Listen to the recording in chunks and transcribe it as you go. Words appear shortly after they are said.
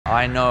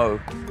I know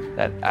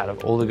that out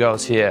of all the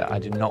girls here, I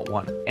do not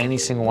want any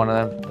single one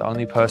of them. The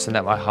only person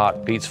that my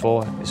heart beats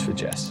for is for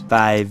Jess.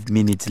 5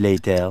 minutes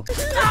later. Sorry.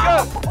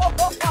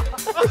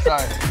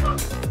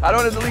 I don't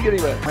want it to leak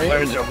anywhere.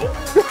 We're in trouble.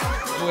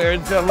 We're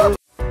in trouble.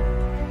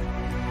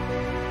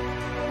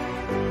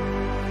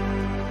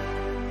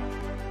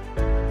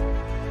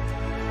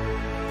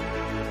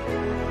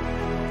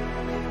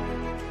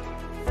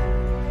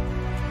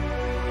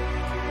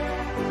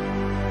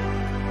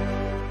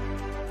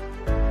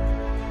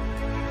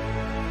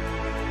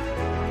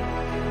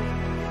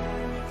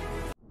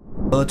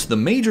 But the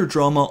major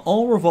drama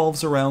all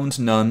revolves around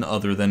none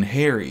other than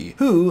Harry,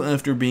 who,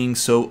 after being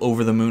so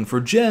over the moon for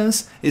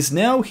Jess, is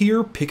now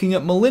here picking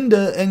up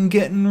Melinda and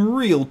getting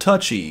real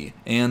touchy.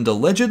 And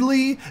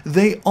allegedly,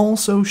 they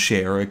also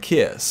share a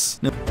kiss.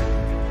 Now,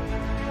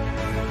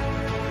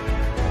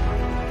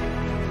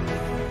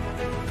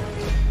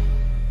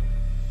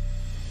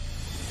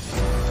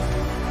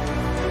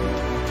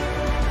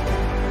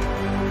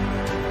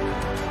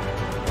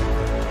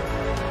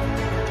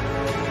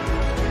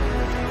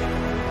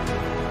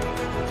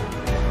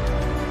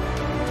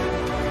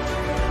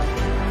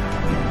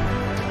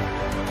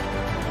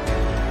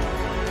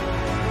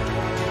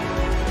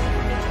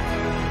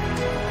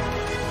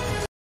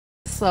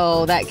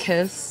 so that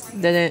kiss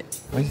didn't...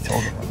 What are you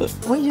talking about?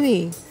 What do you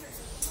mean?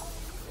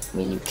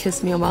 When you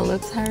kiss me on my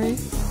lips, Harry?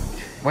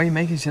 Why are you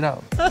making shit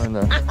up? I don't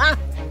know.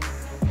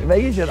 You're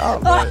making shit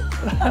up,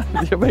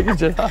 bro. You're making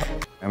shit up.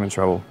 I'm in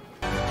trouble.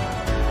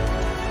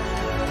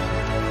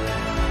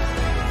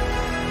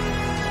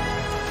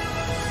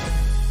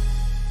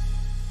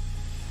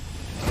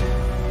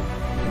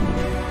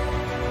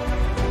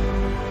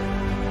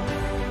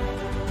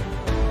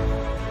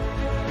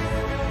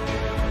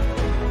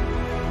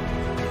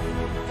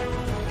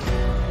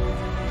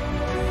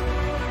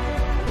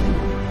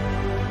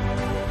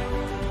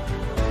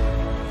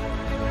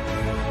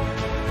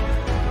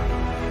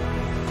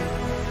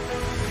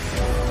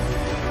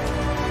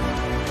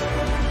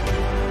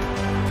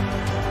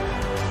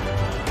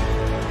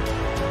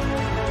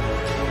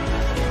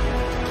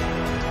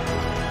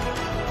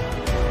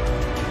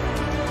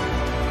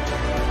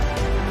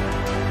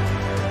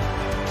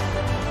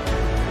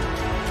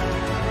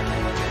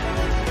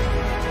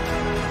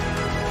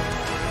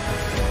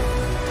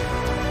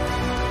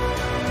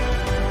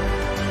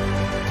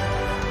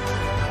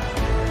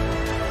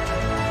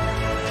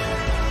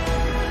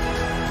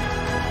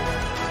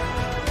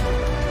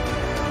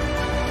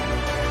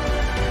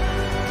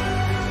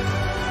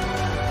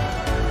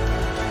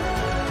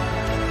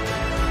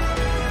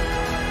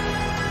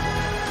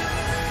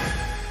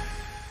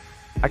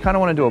 I kind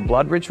of want to do a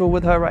blood ritual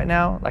with her right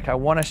now. Like, I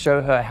want to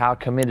show her how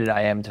committed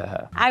I am to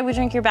her. I would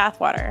drink your bath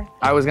water.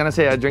 I was going to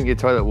say I'd drink your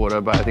toilet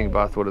water, but I think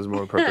bath water is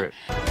more appropriate.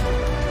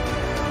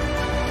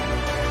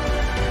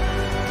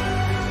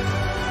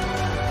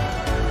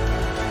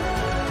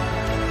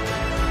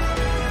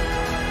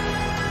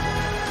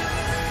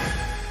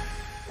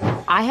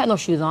 I had no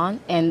shoes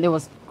on, and there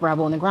was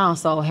gravel on the ground,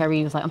 so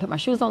Harry was like, I'm putting my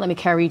shoes on, let me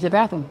carry you to the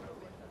bathroom.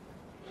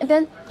 And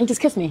then he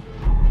just kissed me.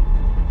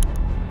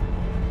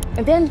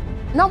 And then,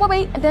 no,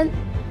 wait, and then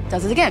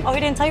does it again. Oh, he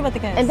didn't tell you about the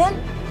kiss. And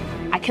then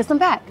I kissed him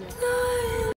back.